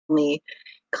only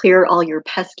clear all your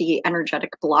pesky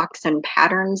energetic blocks and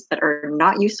patterns that are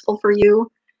not useful for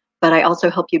you, but I also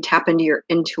help you tap into your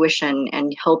intuition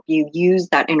and help you use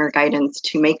that inner guidance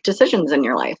to make decisions in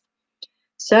your life.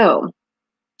 So,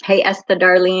 hey, Esther,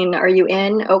 darling, are you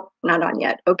in? Oh, not on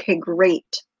yet. Okay,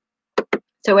 great.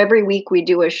 So every week we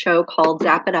do a show called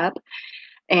Zap It Up,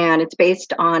 and it's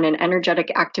based on an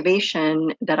energetic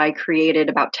activation that I created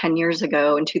about 10 years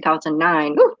ago in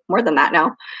 2009, ooh, more than that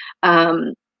now,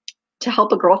 to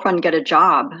help a girlfriend get a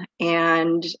job.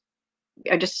 And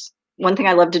one thing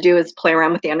I love to do is play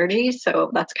around with the energy.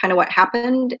 So that's kind of what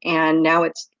happened. And now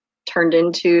it's turned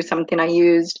into something I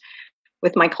used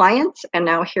with my clients. And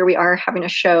now here we are having a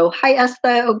show. Hi,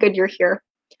 Esther. Oh, good, you're here.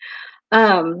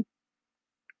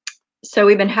 So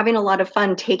we've been having a lot of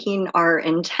fun taking our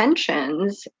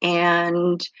intentions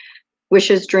and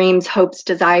wishes, dreams, hopes,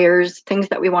 desires, things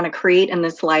that we want to create in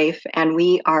this life. And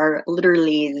we are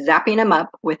literally zapping them up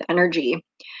with energy.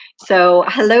 So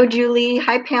hello, Julie.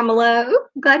 Hi, Pamela. Ooh,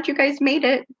 glad you guys made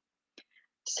it.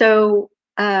 So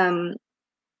I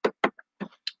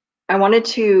wanted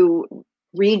to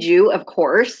read you, of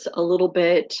course, a little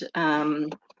bit from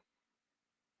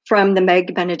the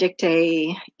Meg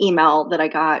Benedicte email that I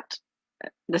got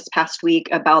this past week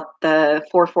about the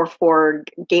 444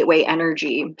 gateway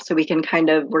energy. So we can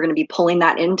we're going to be pulling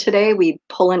that in today. We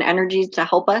pull in energies to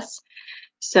help us.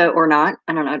 So, or not,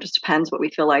 I don't know, it just depends what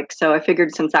we feel like. So I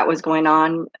figured since that was going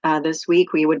on this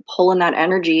week, we would pull in that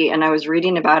energy, and I was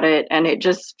reading about it and it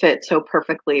just fit so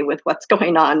perfectly with what's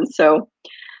going on. So,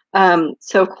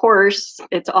 of course,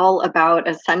 it's all about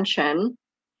ascension.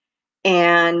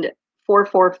 And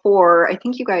 444, I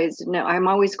think you guys know, I'm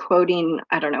always quoting,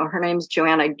 I don't know, her name's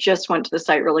Joanne. I just went to the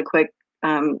site really quick,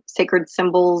 sacred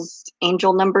symbols,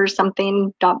 angel numbers,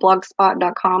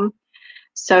 something.blogspot.com.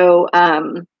 So,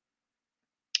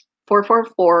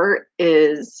 444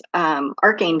 is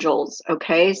archangels,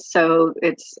 okay? So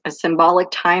it's a symbolic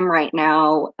time right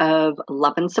now of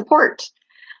love and support.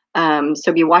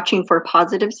 So be watching for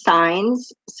positive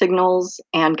signs, signals,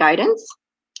 and guidance.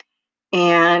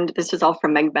 And this is all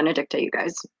from Meg Benedicte, you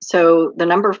guys. So the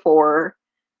number 4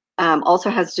 also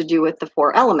has to do with the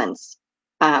 4 elements.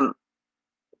 I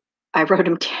wrote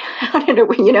them down in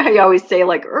a, you know how you always say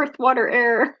like earth, water,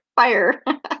 air, fire.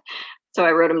 So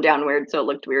I wrote them down weird, so it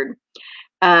looked weird.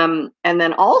 And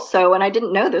then also, and I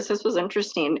didn't know this was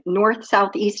interesting, north,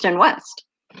 south, east, and west.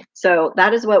 So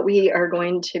that is what we are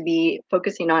going to be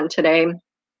focusing on today.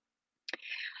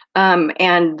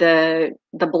 And the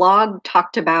blog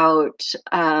talked about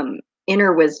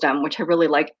inner wisdom, which I really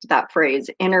liked that phrase,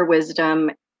 inner wisdom,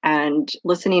 and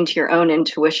listening to your own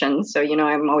intuition. So, you know,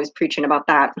 I'm always preaching about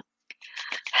that.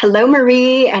 Hello,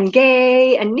 Marie and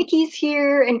Gay and Nikki's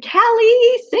here and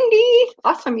Callie, Cindy.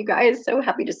 Awesome, you guys. So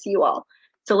happy to see you all.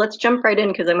 So let's jump right in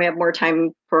because then we have more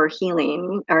time for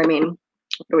healing. Or I mean,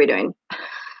 what are we doing?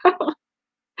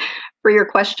 For your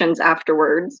questions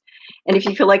afterwards. And if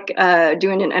you feel like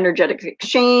doing an energetic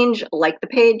exchange, like the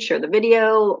page, share the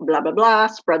video, blah, blah, blah,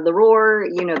 spread the roar,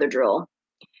 you know the drill.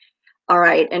 All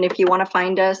right, and if you want to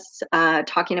find us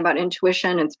talking about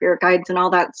intuition and spirit guides and all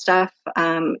that stuff,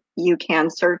 you can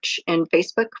search in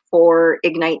Facebook for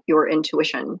Ignite Your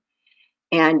Intuition,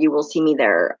 and you will see me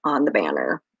there on the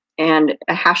banner. And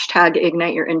a hashtag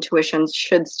Ignite Your Intuition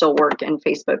should still work in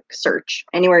Facebook search.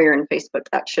 Anywhere you're in Facebook,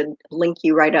 that should link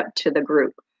you right up to the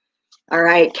group. All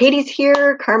right, Katie's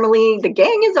here, Carmelie, the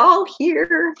gang is all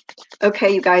here.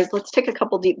 Okay, you guys, let's take a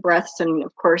couple deep breaths and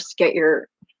of course get your,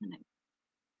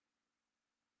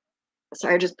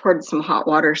 sorry, I just poured some hot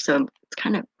water, so it's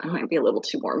kind of, it might be a little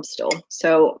too warm still.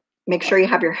 So make sure you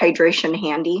have your hydration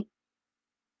handy.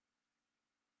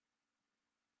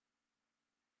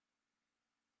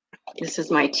 This is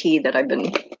my tea that I've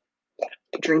been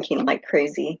drinking like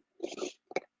crazy.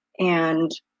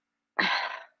 And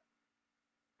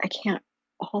I can't,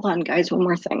 hold on guys, one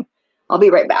more thing. I'll be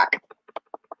right back.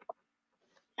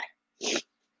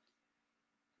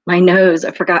 My nose,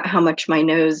 I forgot how much my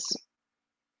nose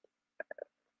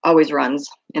always runs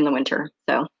in the winter,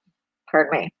 so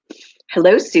pardon me.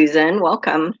 Hello, Susan,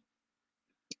 welcome.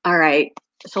 All right,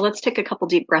 so let's take a couple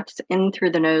deep breaths in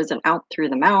through the nose and out through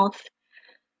the mouth.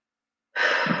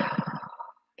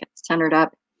 Get centered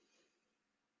up.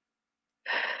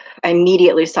 I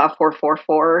immediately saw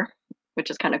 444,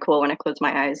 which is kind of cool when I close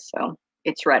my eyes, so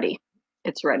it's ready.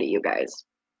 It's ready, you guys.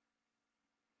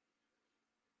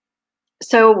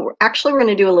 So actually, we're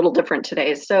going to do a little different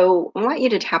today. So I want you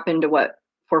to tap into what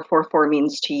 444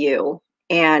 means to you.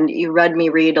 And you read me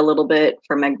read a little bit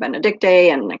from Meg Benedicte,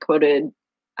 and I quoted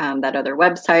that other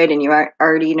website, and you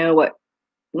already know what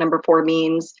number 4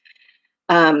 means.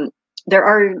 There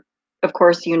are of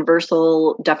course,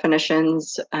 universal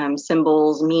definitions,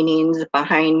 symbols, meanings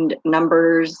behind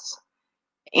numbers,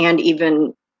 and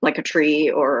even like a tree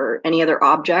or any other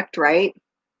object, right?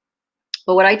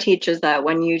 But what I teach is that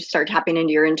when you start tapping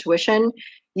into your intuition,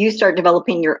 you start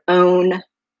developing your own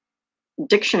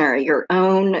dictionary, your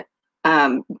own,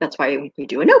 that's why we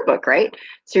do a notebook, right?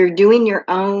 So you're doing your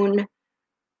own,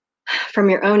 from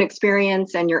your own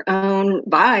experience and your own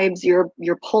vibes, you're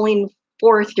pulling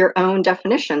forth your own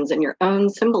definitions and your own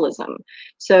symbolism.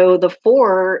 So the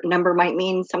 4 number might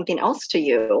mean something else to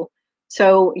you.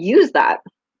 So use that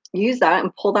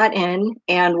and pull that in,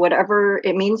 and whatever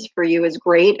it means for you is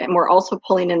great. And we're also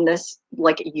pulling in this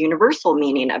like universal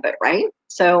meaning of it, right?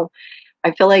 So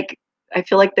I feel like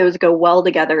those go well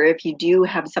together. If you do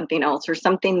have something else or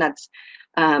something that's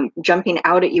jumping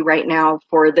out at you right now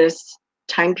for this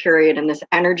time period and this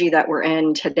energy that we're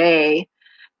in today,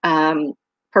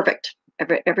 perfect.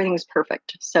 Everything's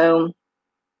perfect. So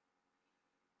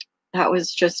that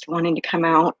was just wanting to come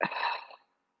out.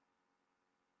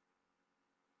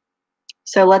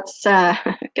 So let's,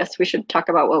 I guess we should talk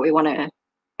about what we want to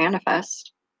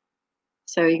manifest.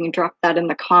 So you can drop that in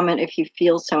the comment if you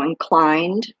feel so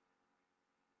inclined.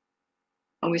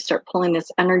 And we start pulling this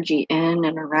energy in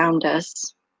and around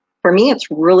us. For me,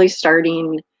 it's really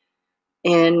starting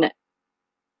in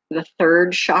the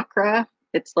 3rd chakra.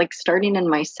 It's like starting in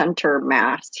my center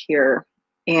mass here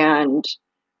and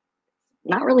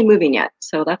not really moving yet.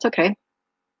 So that's okay.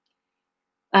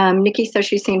 Nikki says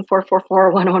she's seen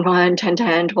 444, 111, 1010,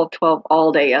 1212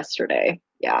 all day yesterday.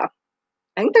 Yeah.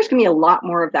 I think there's going to be a lot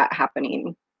more of that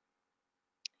happening.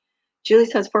 Julie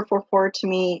says 444 to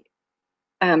me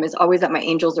is always that my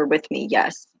angels are with me.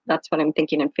 Yes, that's what I'm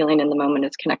thinking and feeling in the moment,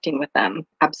 is connecting with them.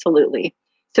 Absolutely.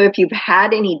 So if you've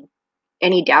had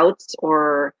any doubts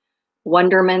or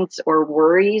wonderments or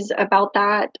worries about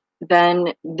that,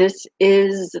 then this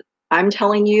is, I'm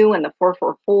telling you, and the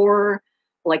 444,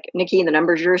 like Nikki, the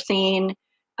numbers you're seeing,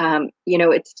 you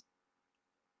know,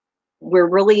 we're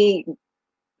really,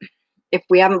 if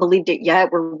we haven't believed it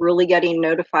yet, we're really getting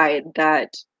notified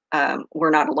that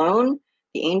we're not alone.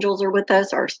 The angels are with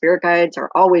us. Our spirit guides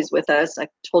are always with us. I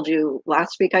told you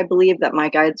last week, I believe, that my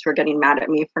guides were getting mad at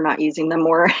me for not using them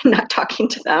more and not talking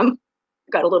to them.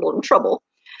 Got a little in trouble.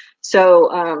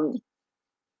 So,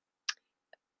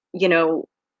 you know,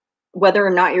 whether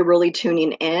or not you're really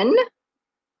tuning in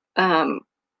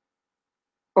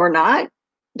or not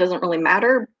doesn't really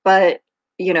matter. But,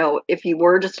 you know, if you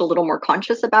were just a little more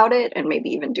conscious about it and maybe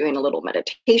even doing a little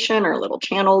meditation or a little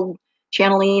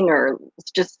channeling or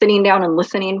just sitting down and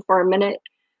listening for a minute.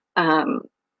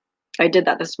 I did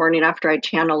that this morning after I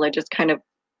channeled. I just kind of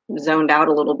zoned out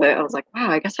a little bit. I was like, wow,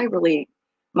 I guess I'm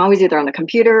always either on the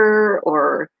computer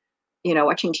or, you know,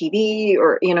 watching TV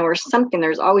or, you know, or something.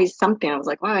 There's always something. I was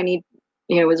like, wow,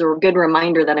 it was a good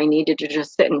reminder that I needed to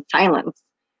just sit in silence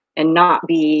and not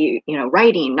be, you know,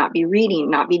 writing, not be reading,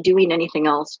 not be doing anything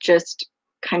else, just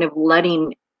kind of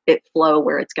letting it flow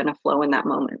where it's going to flow in that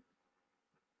moment.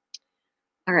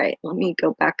 All right, let me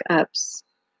go back up.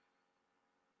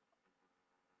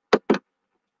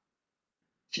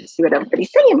 Just see what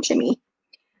everybody's saying to me.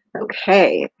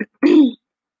 Okay.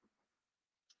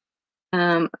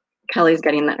 Kelly's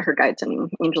getting that her guides and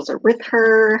angels are with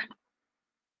her.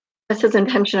 This is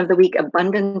intention of the week: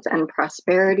 abundance and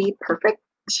prosperity. Perfect.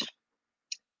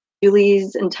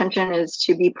 Julie's intention is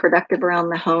to be productive around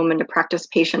the home and to practice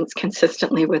patience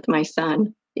consistently with my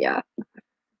son. Yeah.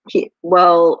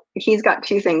 He's got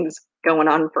 2 things going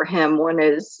on for him. One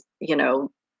is, you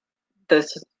know,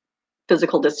 this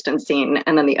physical distancing,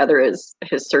 and then the other is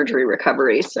his surgery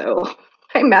recovery. So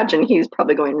I imagine he's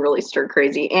probably going really stir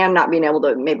crazy and not being able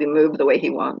to maybe move the way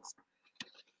he wants.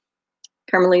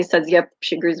 Carmelie says, yep,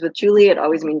 she agrees with Julie. It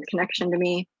always means connection to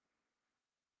me.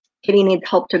 Kitty needs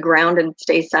help to ground and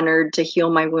stay centered to heal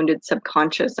my wounded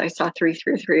subconscious. I saw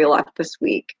 333 a lot this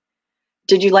week.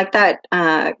 Did you like that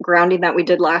grounding that we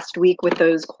did last week with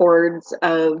those chords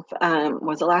of,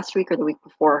 was it last week or the week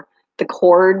before? The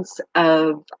chords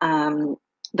of the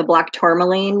black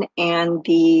tourmaline and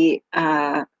the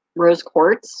rose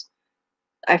quartz.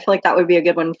 I feel like that would be a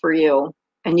good one for you.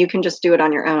 And you can just do it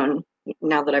on your own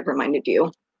now that I've reminded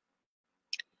you.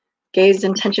 Gay's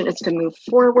intention is to move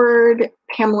forward.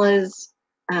 Pamela's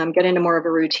get into more of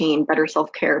a routine, better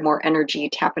self-care, more energy,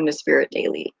 tap into spirit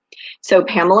daily. So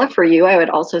Pamela, for you, I would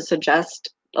also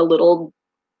suggest a little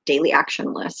daily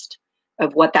action list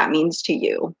of what that means to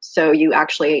you. So you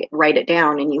actually write it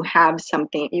down and you have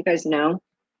something. You guys know,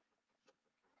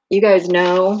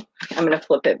 I'm going to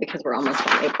flip it because we're almost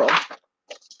on April.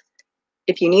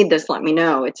 If you need this, let me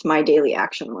know. It's my daily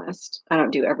action list. I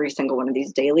don't do every single one of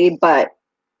these daily, but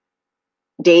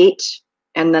date,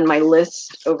 and then my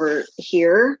list over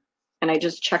here, and I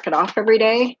just check it off every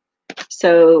day.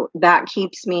 So that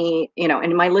keeps me, you know,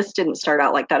 and my list didn't start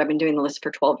out like that. I've been doing the list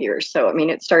for 12 years. So, I mean,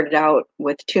 it started out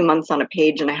with 2 months on a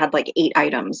page and I had like 8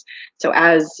 items. So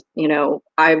as, you know,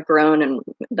 I've grown and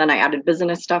then I added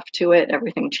business stuff to it,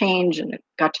 everything changed and it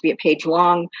got to be a page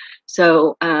long.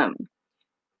 So,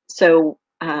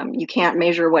 you can't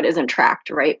measure what isn't tracked,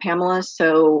 right, Pamela?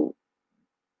 So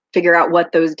figure out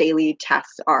what those daily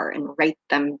tasks are and write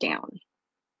them down.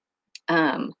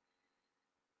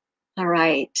 All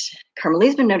right.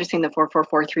 Carmeli's been noticing the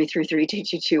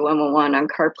 444-333-222-111 on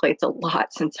car plates a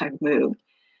lot since I've moved.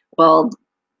 Well,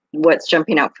 what's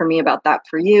jumping out for me about that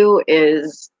for you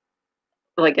is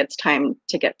like it's time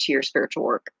to get to your spiritual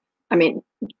work. I mean,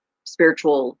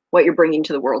 spiritual, what you're bringing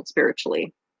to the world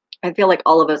spiritually. I feel like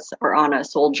all of us are on a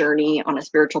soul journey, on a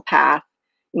spiritual path.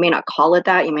 You may not call it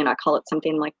that. You may not call it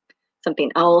something like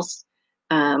something else.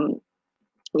 You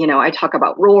know, I talk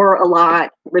about roar a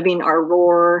lot, living our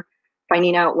roar,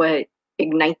 finding out what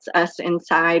ignites us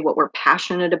inside, what we're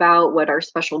passionate about, what our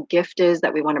special gift is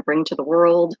that we want to bring to the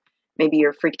world. Maybe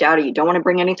you're freaked out or you don't want to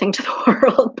bring anything to the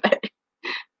world, but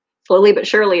slowly but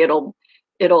surely it'll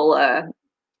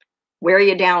wear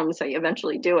you down so you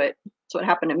eventually do it. That's what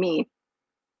happened to me.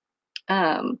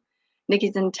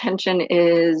 Nikki's intention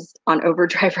is on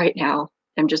overdrive right now.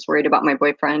 I'm just worried about my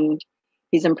boyfriend.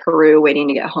 He's in Peru waiting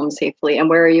to get home safely. And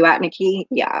where are you at, Nikki?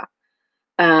 Yeah.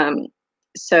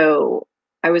 So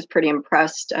I was pretty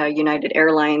impressed. United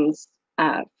Airlines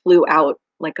flew out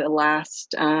like the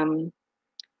last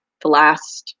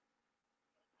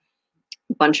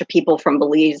bunch of people from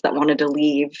Belize that wanted to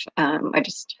leave. I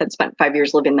just had spent 5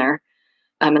 years living there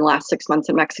in the last 6 months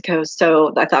in Mexico.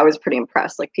 So I thought I was pretty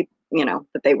impressed, like people, you know,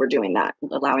 that they were doing that,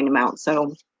 allowing him out.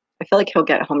 So I feel like he'll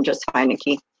get home just fine,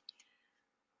 Nikki.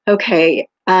 Okay,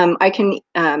 I can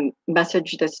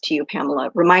message this to you, Pamela.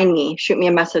 Remind me, shoot me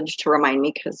a message to remind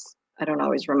me because I don't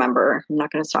always remember. I'm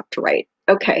not going to stop to write.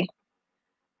 Okay.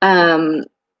 Awesome,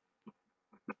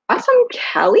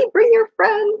 Kelly, bring your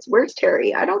friends. Where's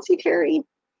Terry? I don't see Terry.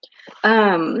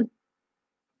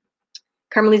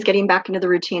 Carmeli's getting back into the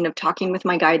routine of talking with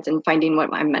my guides and finding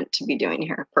what I'm meant to be doing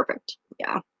here. Perfect.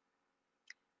 Yeah.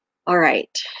 All right.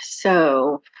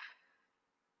 So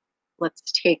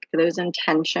let's take those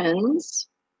intentions.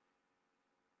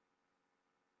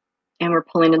 And we're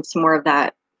pulling in some more of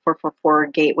that 444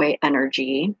 gateway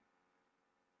energy.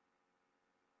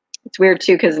 It's weird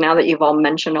too, because now that you've all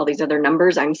mentioned all these other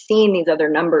numbers, I'm seeing these other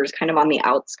numbers kind of on the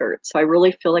outskirts. So I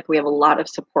really feel like we have a lot of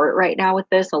support right now with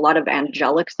this, a lot of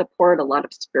angelic support, a lot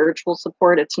of spiritual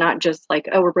support. It's not just like,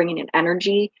 oh, we're bringing in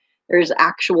energy. There's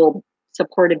actual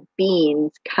supported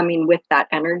beings coming with that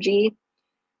energy.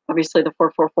 Obviously, the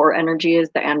 444 energy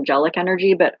is the angelic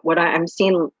energy, but what I'm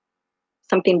seeing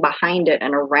something behind it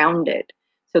and around it.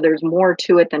 So there's more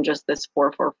to it than just this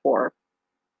 444.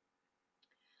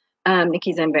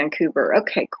 Nikki's in Vancouver.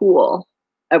 Okay, cool.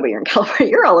 Oh, but you're in California.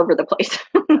 You're all over the place.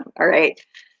 All right.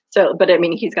 So, but I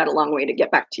mean, he's got a long way to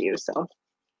get back to you. So,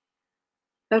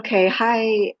 okay.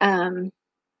 Hi.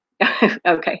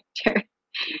 Okay. Terry.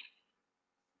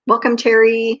 Welcome,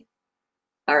 Terry.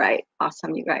 All right.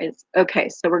 Awesome, you guys. Okay.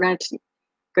 So we're going to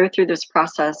go through this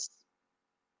process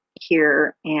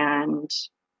here and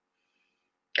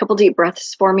a couple deep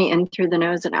breaths for me in through the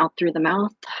nose and out through the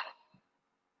mouth.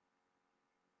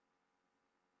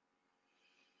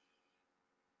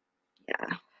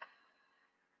 Yeah.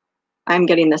 I'm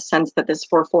getting the sense that this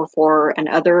 444 and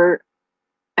other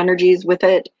energies with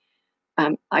it,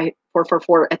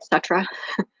 444, etc.,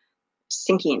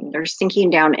 sinking. They're sinking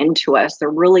down into us. They're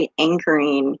really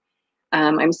anchoring.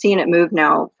 I'm seeing it move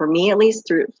now, for me at least,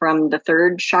 through from the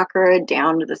third chakra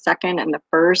down to the second and the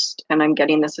first. And I'm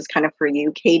getting this is kind of for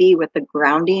you, Katie, with the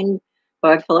grounding.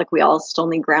 But I feel like we all still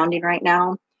need grounding right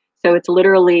now. So it's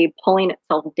literally pulling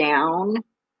itself down,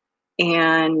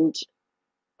 and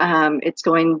it's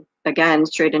going again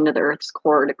straight into the earth's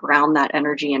core to ground that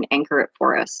energy and anchor it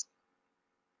for us.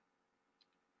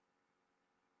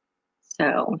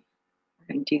 So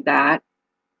we're going to do that.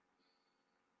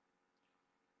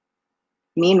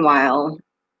 Meanwhile,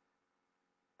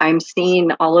 I'm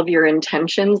seeing all of your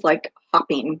intentions like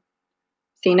hopping,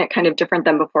 seeing it kind of different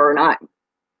than before or not.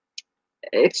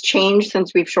 It's changed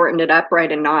since we've shortened it up,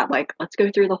 right? And not like, let's go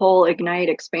through the whole ignite,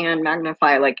 expand,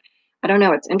 magnify. Like, I don't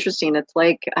know, it's interesting. It's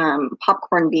like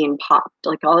popcorn being popped.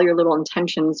 Like all your little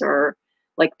intentions are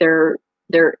like they're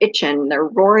itching, they're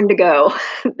roaring to go,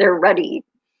 they're ready.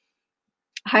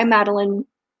 Hi, Madeline.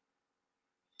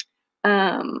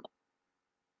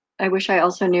 I wish I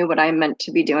also knew what I'm meant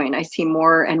to be doing. I see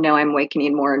more and know I'm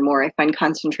awakening more and more. I find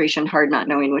concentration hard, not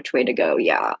knowing which way to go.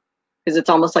 Yeah, because it's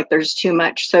almost like there's too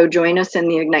much. So join us in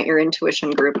the Ignite Your Intuition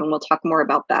group, and we'll talk more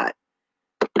about that.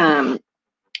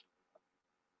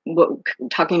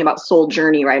 Talking about soul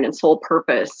journey, right, and soul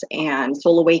purpose and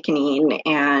soul awakening,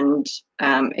 and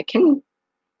it can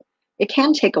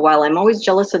take a while. I'm always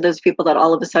jealous of those people that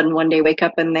all of a sudden one day wake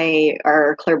up and they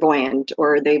are clairvoyant,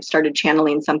 or they've started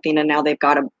channeling something and now they've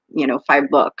got 5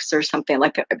 books or something.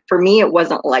 Like, for me, it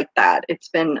wasn't like that. It's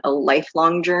been a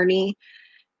lifelong journey,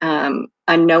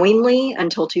 unknowingly,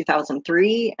 until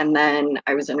 2003. And then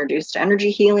I was introduced to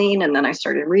energy healing, and then I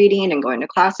started reading and going to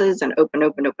classes and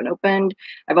opened.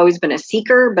 I've always been a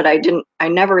seeker, but I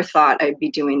never thought I'd be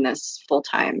doing this full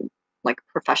time, like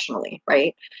professionally,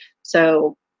 right?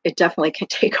 So it definitely can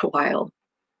take a while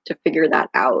to figure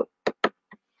that out.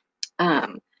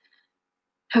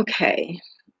 Okay.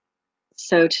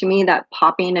 So to me, that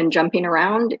popping and jumping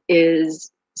around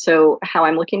is, so how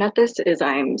I'm looking at this is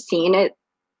I'm seeing it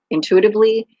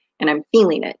intuitively and I'm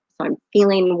feeling it. So I'm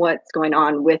feeling what's going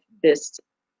on with this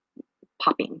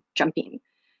popping, jumping,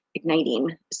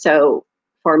 igniting. So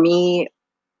for me,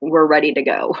 we're ready to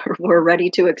go. We're ready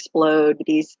to explode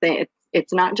these things.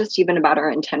 It's not just even about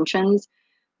our intentions,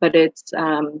 but it's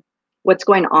what's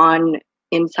going on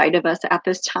inside of us at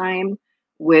this time,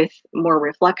 with more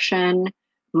reflection,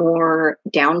 more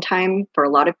downtime for a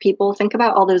lot of people. Think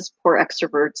about all those poor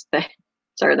extroverts that,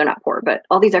 sorry, they're not poor, but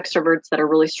all these extroverts that are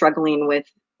really struggling with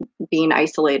being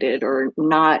isolated or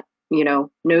not,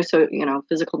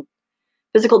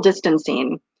 physical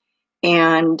distancing.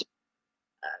 And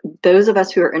those of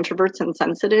us who are introverts and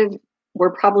sensitive,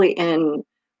 we're probably in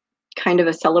kind of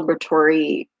a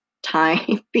celebratory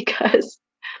time because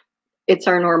it's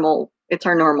our normal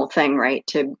thing, right,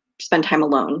 to spend time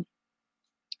alone.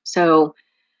 So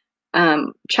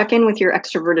check in with your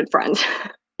extroverted friends.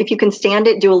 If you can stand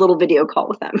it, do a little video call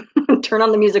with them. Turn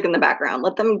on the music in the background,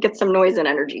 let them get some noise and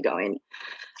energy going.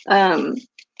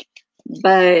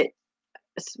 But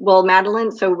well,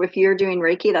 Madeline, so if you're doing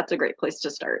Reiki, that's a great place to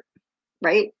start,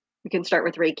 right? You can start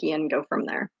with Reiki and go from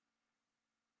there.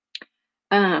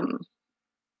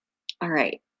 All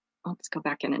right, let's go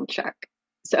back in and check.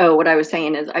 So what I was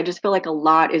saying is, I just feel like a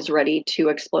lot is ready to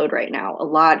explode right now. A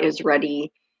lot is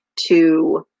ready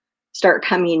to start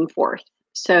coming forth.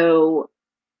 So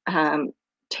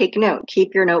take note,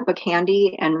 keep your notebook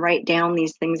handy and write down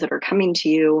these things that are coming to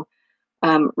you,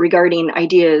 regarding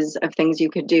ideas of things you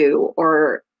could do,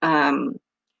 or, I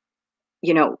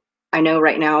know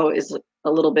right now is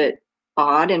a little bit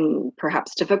odd and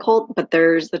perhaps difficult, but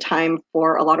there's the time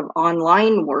for a lot of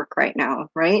online work right now,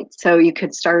 right? So you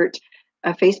could start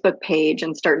a Facebook page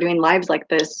and start doing lives like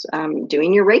this,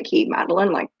 doing your Reiki,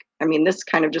 Madeline. Like, I mean, this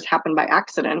kind of just happened by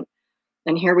accident,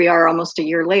 and here we are almost a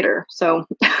year later. So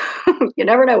you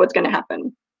never know what's going to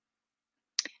happen.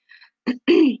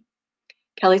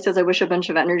 Kelly says, I wish a bunch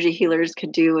of energy healers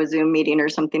could do a Zoom meeting or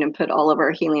something and put all of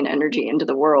our healing energy into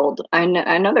the world. I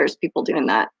know there's people doing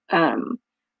that.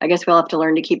 I guess we'll have to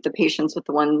learn to keep the patience with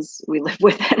the ones we live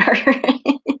with and are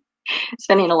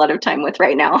spending a lot of time with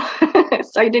right now.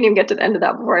 So I didn't even get to the end of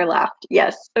that before I laughed.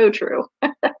 Yes, so true.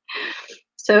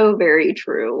 So very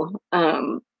true.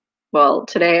 Well,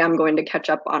 today I'm going to catch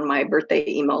up on my birthday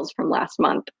emails from last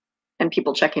month and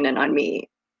people checking in on me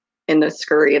in the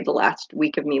scurry of the last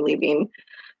week of me leaving.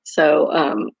 So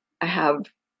I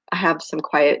have some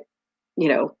quiet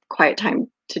time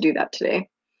to do that today.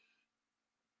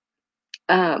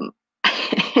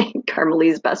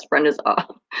 Carmelie's best friend is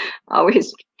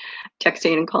always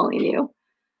texting and calling you.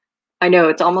 I know,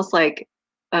 it's almost like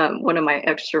one of my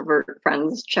extrovert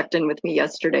friends checked in with me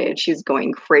yesterday and she's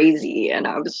going crazy, and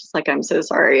I was just like, I'm so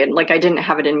sorry. And like, I didn't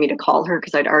have it in me to call her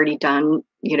because I'd already done,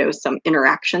 some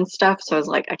interaction stuff. So I was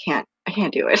like, I can't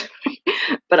do it.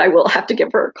 But I will have to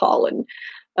give her a call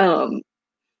and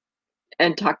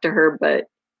talk to her. But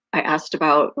I asked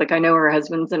about, like, I know her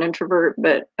husband's an introvert,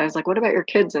 but I was like, what about your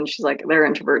kids? And she's like, they're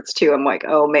introverts too. I'm like,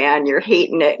 oh man, you're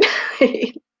hating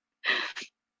it.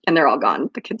 And they're all gone.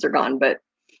 The kids are gone. But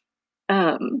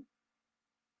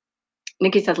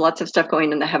Nikki says lots of stuff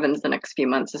going in the heavens the next few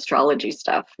months, astrology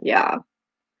stuff. Yeah.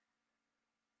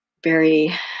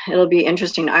 It'll be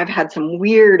interesting. I've had some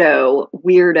weirdo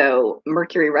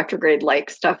Mercury retrograde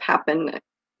like stuff happen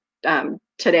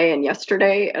today and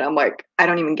yesterday. And I'm like, I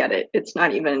don't even get it.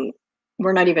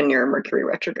 We're not even near Mercury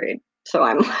retrograde. So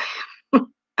I'm like,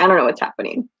 I don't know what's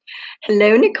happening.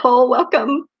 Hello, Nicole, welcome.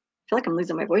 I feel like I'm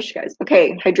losing my voice, you guys.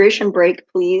 Okay, hydration break,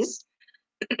 please.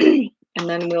 And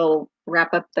then we'll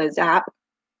wrap up the zap.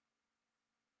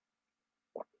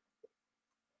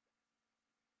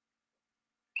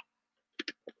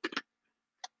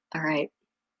 All right.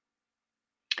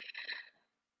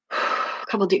 A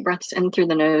couple deep breaths in through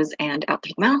the nose and out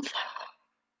through the mouth.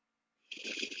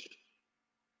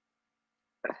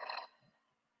 There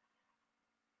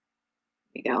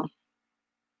you go.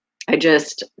 I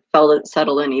just felt it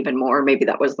settle in even more. Maybe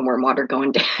that was the warm water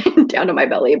going down to my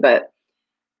belly, but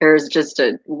there's just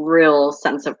a real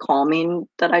sense of calming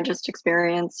that I just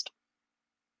experienced.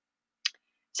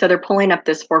 So they're pulling up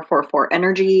this 444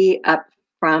 energy up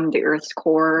from the Earth's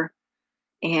core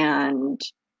and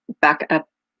back up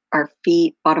our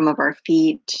feet, bottom of our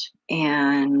feet,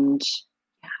 and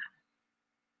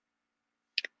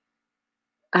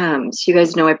so you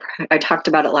guys know I talked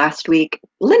about it last week.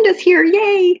 Linda's here,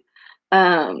 yay!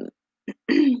 And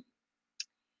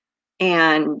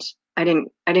I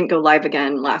didn't go live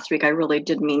again last week. I really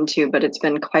did mean to, but it's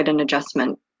been quite an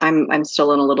adjustment. I'm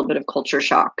still in a little bit of culture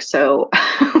shock, so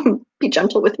be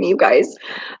gentle with me, you guys.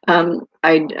 I'm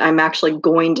actually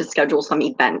going to schedule some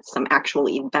actual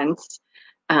events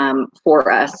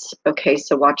for us. Okay,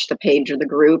 so watch the page or the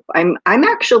group. I'm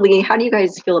actually, how do you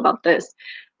guys feel about this?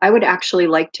 I would actually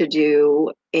like to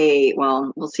do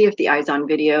well, we'll see if the Eyes on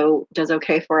Video does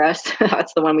okay for us.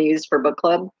 That's the one we used for book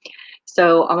club.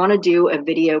 So I want to do a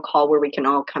video call where we can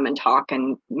all come and talk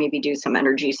and maybe do some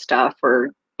energy stuff or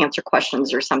answer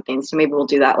questions or something. So maybe we'll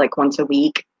do that like once a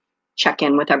week, check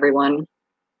in with everyone.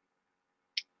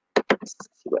 Let's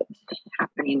see what's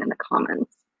happening in the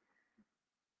comments.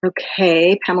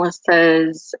 Okay, Pamela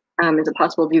says, is it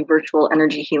possible to do virtual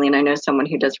energy healing? I know someone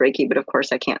who does Reiki, but of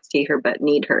course I can't see her, but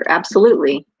need her.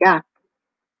 Absolutely, yeah.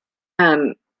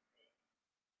 In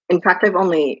fact, I've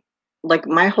only, like,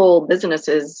 my whole business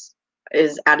is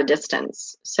at a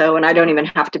distance. So, and I don't even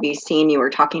have to be seeing you or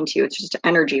talking to you. It's just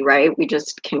energy, right? We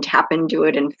just can tap into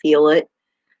it and feel it.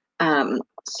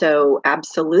 So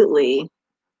absolutely.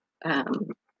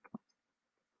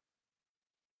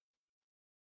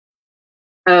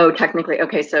 Oh, technically,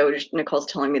 okay, so Nicole's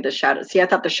telling me the shadow. See, I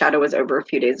thought the shadow was over a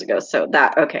few days ago. So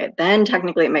that, okay, then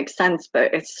technically it makes sense,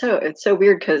 but it's so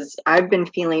weird because I've been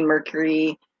feeling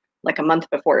Mercury like a month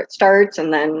before it starts,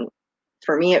 and then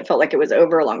for me it felt like it was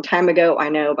over a long time ago. I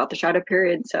know about the shadow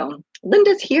period, so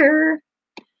Linda's here.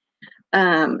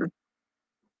 Should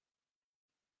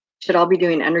all be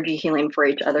doing energy healing for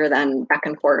each other then, back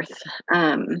and forth.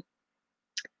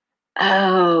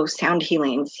 Oh, sound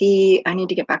healing. See, I need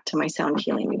to get back to my sound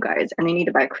healing, you guys, and I need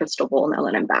to buy a crystal bowl now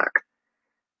that I'm back.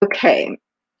 Okay.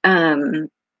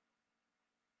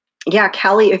 Yeah,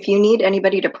 Callie, if you need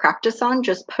anybody to practice on,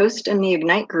 just post in the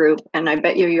Ignite group, and I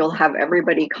bet you'll have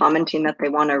everybody commenting that they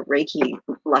want a Reiki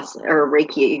lesson or a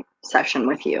Reiki session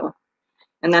with you.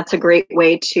 And that's a great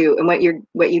way to, and what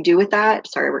you do with that,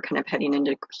 sorry, we're kind of heading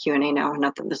into Q&A now,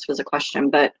 not that this was a question,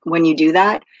 but when you do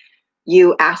that,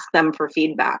 you ask them for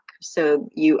feedback. So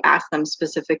you ask them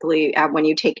specifically when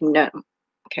you take note.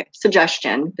 Okay,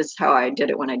 suggestion, this is how I did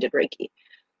it when I did Reiki.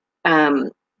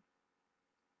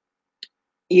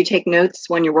 You take notes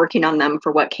when you're working on them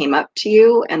for what came up to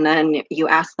you, and then you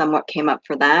ask them what came up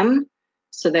for them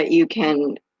so that you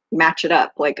can match it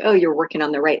up. Like, oh, you're working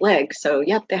on the right leg, so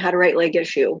yep, they had a right leg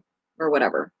issue or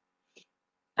whatever.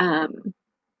 Yeah.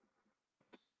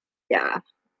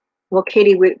 Well,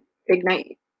 Katie, the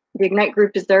Ignite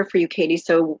group is there for you, Katie.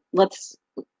 So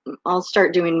I'll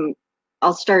start doing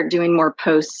more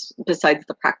posts besides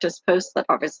the practice posts that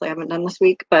obviously I haven't done this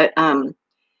week, but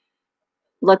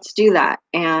let's do that.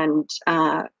 And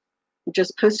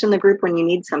just post in the group when you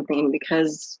need something,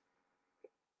 because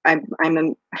I'm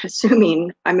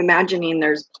imagining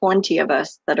there's plenty of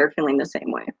us that are feeling the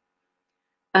same way.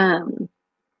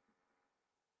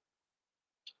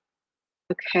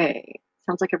 Okay,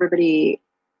 sounds like everybody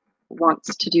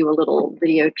wants to do a little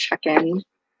video check-in.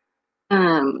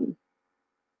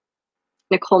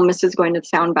 Nicole misses going to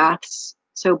sound baths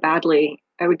so badly.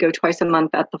 I would go twice a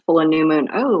month at the full and new moon.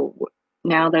 Oh,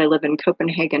 now that I live in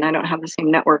Copenhagen, I don't have the same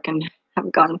network and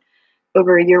have gone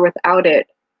over a year without it.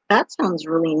 That sounds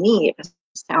really neat. A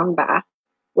sound bath.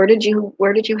 Where did you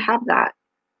have that?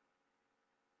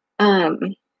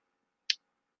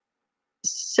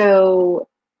 So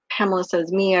Pamela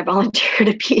says, me, I volunteer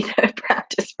to be the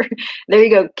practice for. There you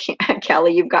go,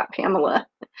 Callie, you've got Pamela.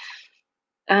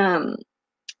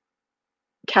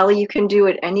 Kelly, you can do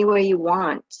it any way you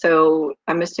want. So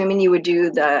I'm assuming you would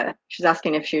do she's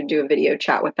asking if she would do a video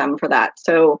chat with them for that.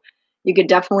 So you could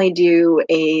definitely do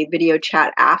a video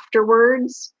chat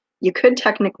afterwards. You could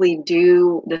technically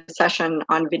do the session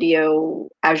on video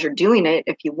as you're doing it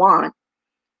if you want.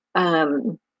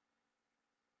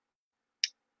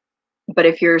 But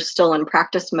if you're still in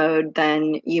practice mode,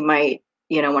 then you might,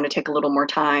 want to take a little more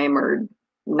time or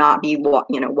not be,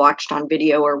 watched on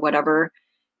video or whatever.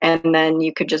 and then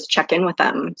you could just check in with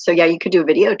them. So yeah, you could do a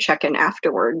video check-in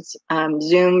afterwards.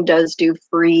 Zoom does do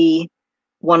free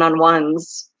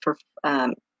one-on-ones for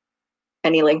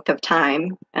any length of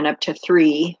time, and up to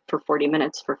 3 for 40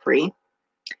 minutes for free.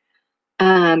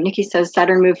 Nikki says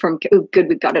Saturn moved from, oh good,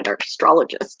 we've got our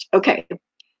astrologist. Okay,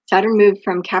 Saturn moved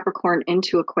from Capricorn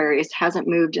into Aquarius, hasn't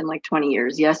moved in like 20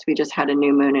 years. Yes, we just had a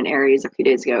new moon in Aries a few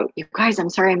days ago. You guys, I'm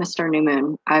sorry I missed our new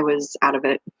moon. I was out of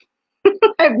it.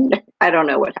 I don't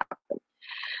know what happened.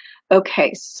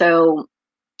 Okay, so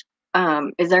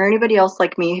is there anybody else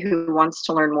like me who wants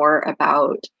to learn more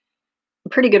about, I'm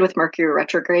pretty good with Mercury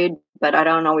retrograde, but I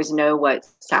don't always know what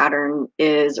Saturn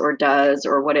is or does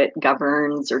or what it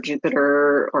governs, or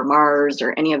Jupiter or Mars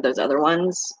or any of those other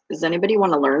ones. Does anybody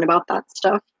want to learn about that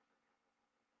stuff?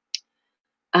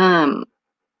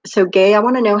 So Gay, I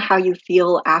want to know how you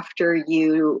feel after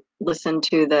you listen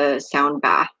to the sound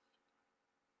bath.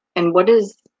 And what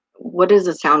is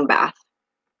a sound bath?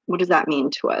 What does that mean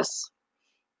to us?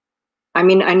 I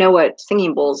mean, I know what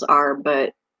singing bowls are,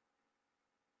 but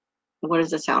what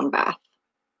is a sound bath?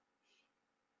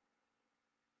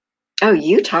 Oh,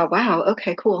 Utah. Wow.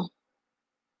 Okay, cool.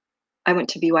 I went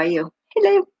to BYU.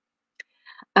 Hello.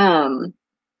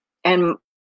 And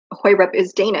Højrup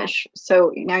is Danish.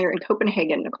 So now you're in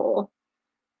Copenhagen, Nicole.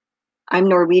 I'm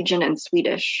Norwegian and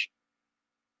Swedish,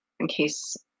 in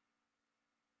case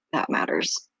that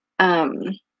matters.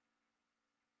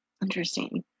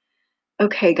 Interesting.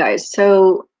 Okay, guys.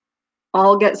 So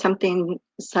I'll get something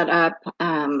set up.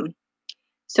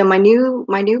 So my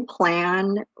new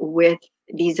plan with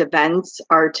these events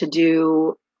are to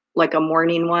do like a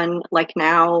morning one like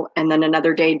now, and then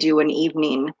another day do an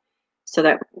evening, so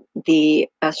that the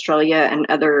Australia and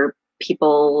other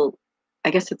people,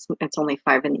 I guess it's only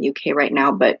 5 in the UK right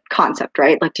now, but concept,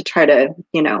 right? Like to try to,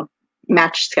 you know,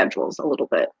 match schedules a little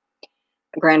bit.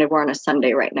 Granted, we're on a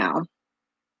Sunday right now.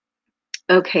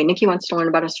 Okay, Nikki wants to learn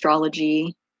about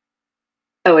astrology.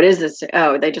 Oh, it is this.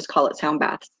 Oh, they just call it sound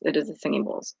baths. It is the singing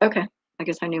bowls. Okay, I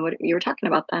guess I knew what you were talking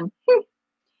about then.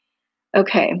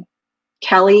 Okay,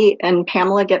 Kelly and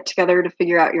Pamela get together to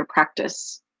figure out your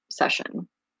practice session.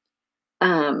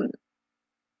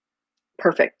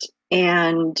 Perfect.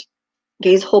 And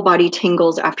Gay's whole body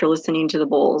tingles after listening to the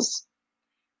bowls.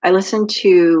 I listened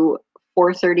to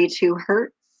 432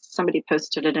 Hertz. Somebody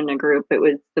posted it in a group. It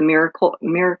was the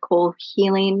miracle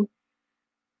healing.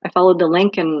 I followed the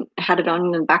link and had it on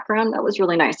in the background. That was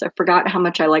really nice. I forgot how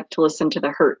much I like to listen to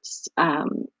the Hertz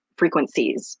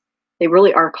frequencies. They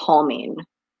really are calming.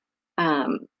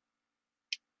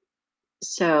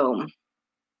 So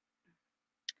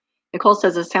Nicole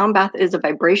says a sound bath is a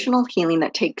vibrational healing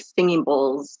that takes singing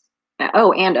bowls,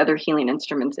 and other healing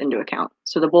instruments into account.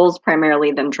 So the bowls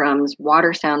primarily, then drums,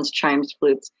 water sounds, chimes,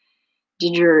 flutes,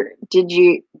 didgeridoo,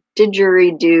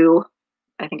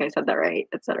 I think I said that right,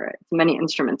 etc. Many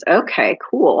instruments. Okay,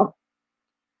 cool.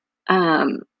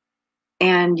 And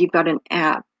you've got an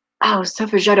app. Oh,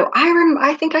 Solfeggetto.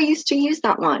 I think I used to use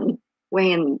that one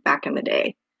way back in the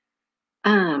day.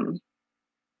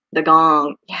 The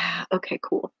gong. Yeah. Okay.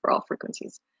 Cool. For all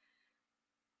frequencies.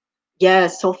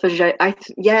 Yes. Solfeggetto.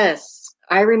 Yes.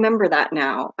 I remember that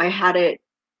now. I had it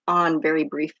on very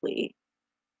briefly.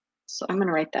 So I'm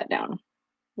gonna write that down.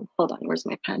 Hold on. Where's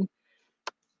my pen?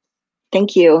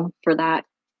 Thank you for that,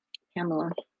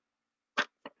 Pamela.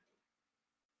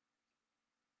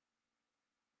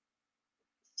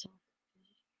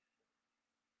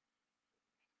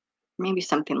 Maybe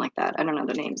something like that. I don't know.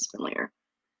 The name's familiar.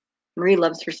 Marie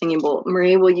loves her singing bowl.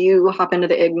 Marie, will you hop into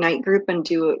the Ignite group and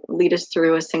lead us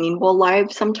through a singing bowl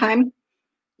live sometime?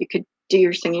 You could do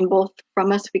your singing bowl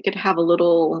from us. We could have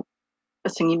a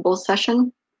singing bowl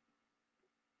session.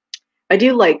 I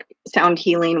do like sound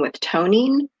healing with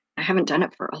toning. I haven't done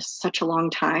it for such a long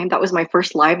time. That was my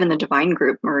first live in the Divine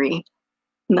group, Marie.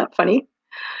 Isn't that funny?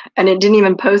 And it didn't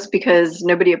even post because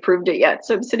nobody approved it yet.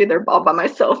 So I'm sitting there all by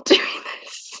myself doing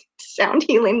this sound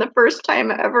healing the first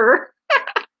time ever.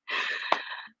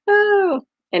 Oh,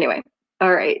 anyway,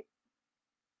 all right.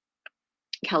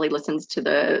 Kelly listens to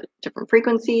the different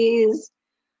frequencies.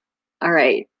 All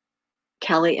right,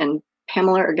 Kelly and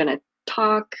Pamela are gonna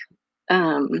talk.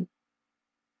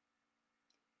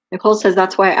 Nicole says,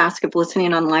 that's why I ask if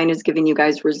listening online is giving you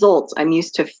guys results. I'm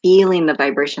used to feeling the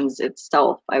vibrations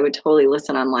itself. I would totally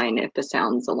listen online if the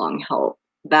sounds along help.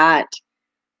 That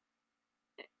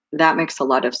makes a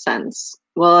lot of sense.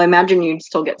 Well, I imagine you'd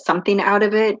still get something out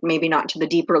of it, maybe not to the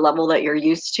deeper level that you're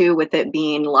used to with it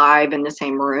being live in the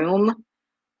same room.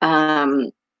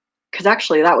 Because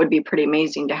actually that would be pretty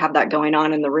amazing to have that going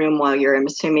on in the room while you're, I'm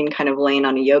assuming, kind of laying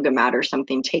on a yoga mat or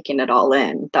something, taking it all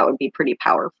in. That would be pretty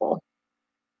powerful.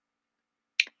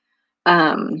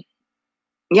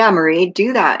 Yeah, Marie,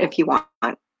 do that if you want.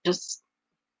 Just,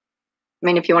 I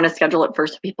mean, if you want to schedule it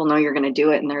first, so people know you're going to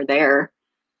do it and they're there.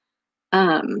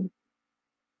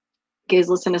 Gaze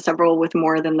listen to several with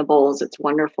more than the bowls. It's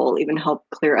wonderful. Even help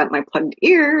clear up my plugged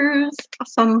ears.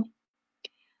 Awesome.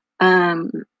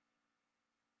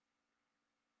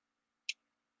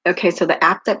 Okay, so the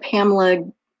app that Pamela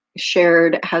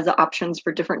shared has options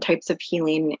for different types of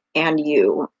healing and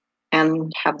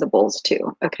have the bowls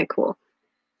too. Okay, cool.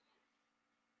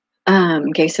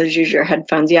 Okay, says use your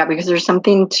headphones. Yeah, because there's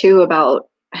something too about,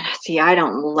 see, I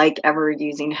don't like ever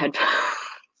using headphones,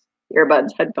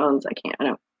 earbuds, headphones. I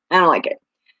don't like it.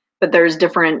 But there's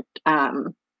different,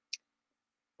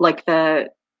 like I'm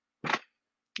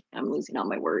losing all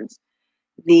my words.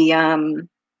 The,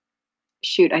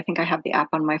 shoot, I think I have the app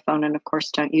on my phone and of course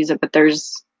don't use it, but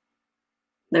there's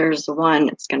one,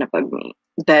 it's gonna bug me,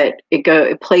 that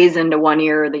it plays into one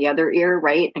ear or the other ear,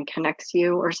 right? And connects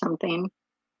you or something.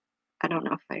 I don't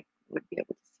know if I would be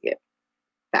able to see it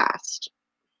fast.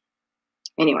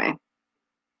 Anyway,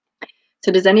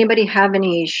 so does anybody have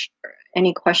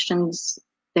any questions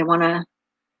they want to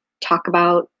talk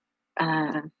about?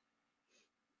 I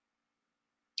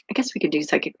guess we could do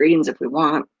psychic readings if we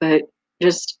want, but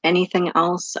just anything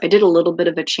else. I did a little bit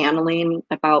of a channeling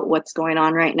about what's going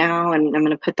on right now, and I'm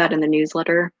going to put that in the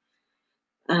newsletter.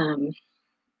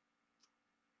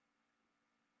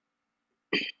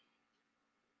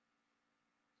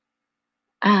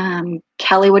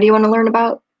 Kelly, what do you want to learn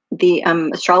about? The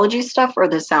astrology stuff or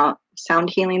the sound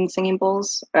healing singing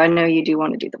bowls? I know you do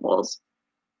want to do the bowls.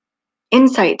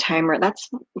 Insight timer. That's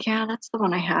the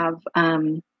one I have.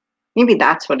 Maybe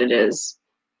that's what it is.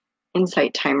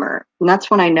 Insight timer. And that's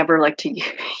one I never like to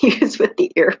use with the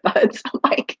earbuds. I'm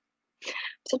like, I'm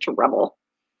such a rebel.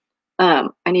 I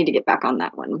need to get back on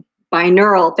that one.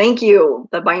 Binaural. Thank you.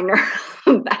 The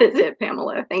binaural. That is it,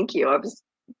 Pamela. Thank you.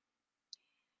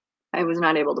 I was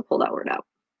not able to pull that word out.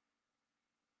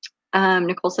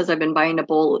 Nicole says I've been buying a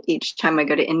bowl each time I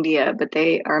go to India, but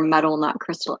they are metal, not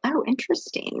crystal. Oh,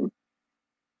 interesting.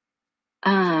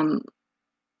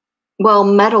 Well,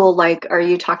 metal, like, are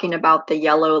you talking about the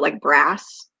yellow, like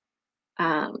brass?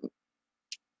 My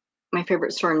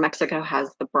favorite store in Mexico has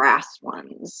the brass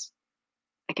ones.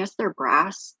 I guess they're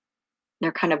brass.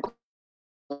 They're kind of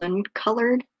golden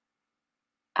colored.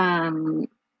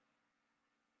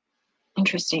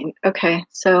 Interesting. Okay,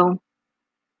 so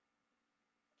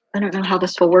I don't know how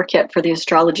this will work yet for the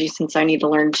astrology since I need to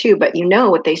learn too, but you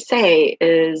know what they say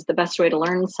is the best way to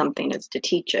learn something is to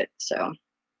teach it. So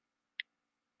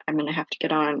I'm going to have to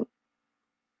get on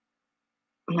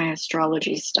my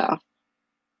astrology stuff.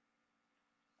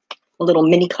 A little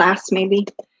mini class maybe.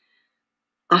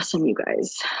 Awesome, you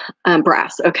guys.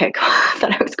 Brass. Okay, cool. I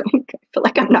thought I was going, I feel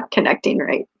like I'm not connecting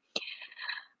right.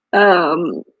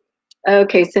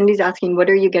 Okay, Cindy's asking, what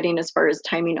are you getting as far as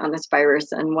timing on this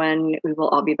virus and when we will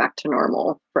all be back to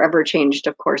normal? Forever changed,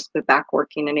 of course, but back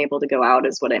working and able to go out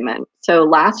is what I meant. So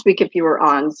last week, if you were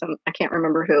on, I can't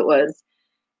remember who it was,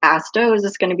 asked, oh, is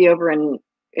this going to be over in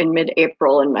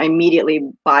mid-April? And I immediately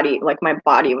my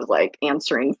body was like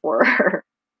answering for her.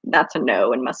 That's a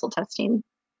no in muscle testing,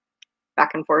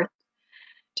 back and forth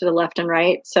to the left and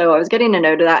right. So I was getting a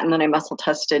no to that, and then I muscle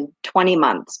tested 20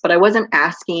 months, but I wasn't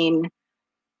asking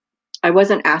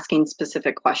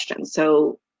specific questions.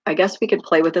 So I guess we could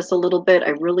play with this a little bit. I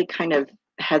really kind of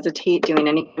hesitate doing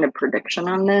any kind of prediction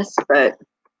on this, but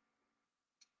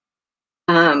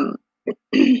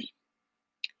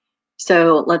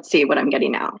so let's see what I'm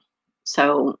getting now.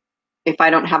 So if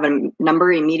I don't have a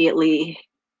number immediately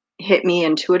hit me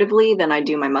intuitively, then I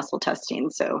do my muscle testing.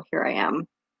 So here I am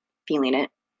feeling it.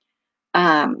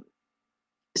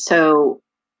 So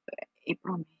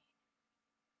April, May.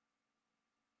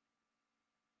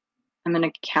 I'm going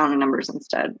to count numbers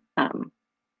instead.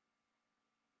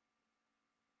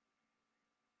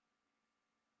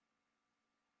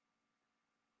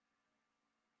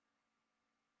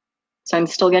 So I'm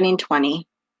still getting 20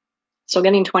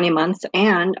 months.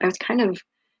 And I was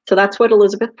so that's what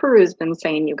Elizabeth Peru's been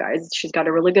saying, you guys. She's got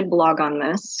a really good blog on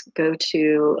this. Go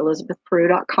to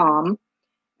elizabethperu.com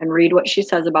and read what she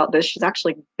says about this. She's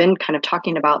actually been kind of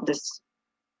talking about this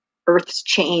Earth's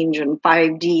change and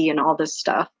 5D and all this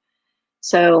stuff.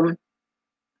 So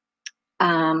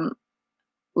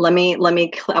let me I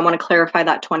want to clarify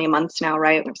that 20 months now,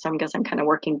 right? So I guess I'm kind of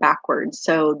working backwards.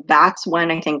 So that's when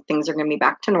I think things are going to be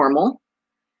back to normal.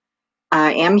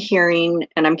 I am hearing,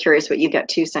 and I'm curious what you get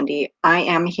too, Cindy. I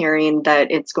am hearing that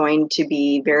it's going to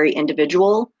be very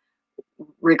individual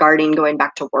regarding going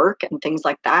back to work and things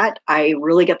like that. I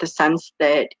really get the sense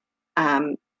that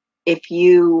if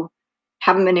you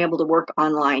haven't been able to work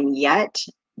online yet,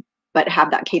 but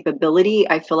have that capability,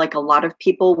 I feel like a lot of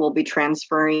people will be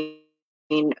transferring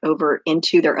over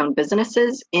into their own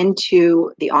businesses,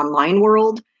 into the online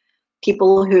world.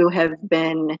 People who have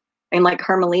been, and like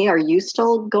Harmalie, are you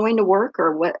still going to work,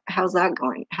 or what? How's that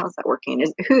going? How's that working?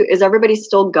 Is everybody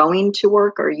still going to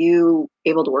work? Are you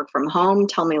able to work from home?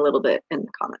 Tell me a little bit in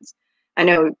the comments. I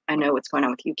know what's going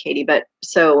on with you, Katie, but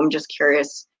so I'm just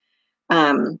curious.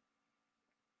 Um,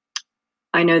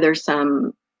 I know there's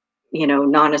some,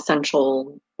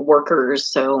 non-essential workers,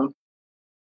 so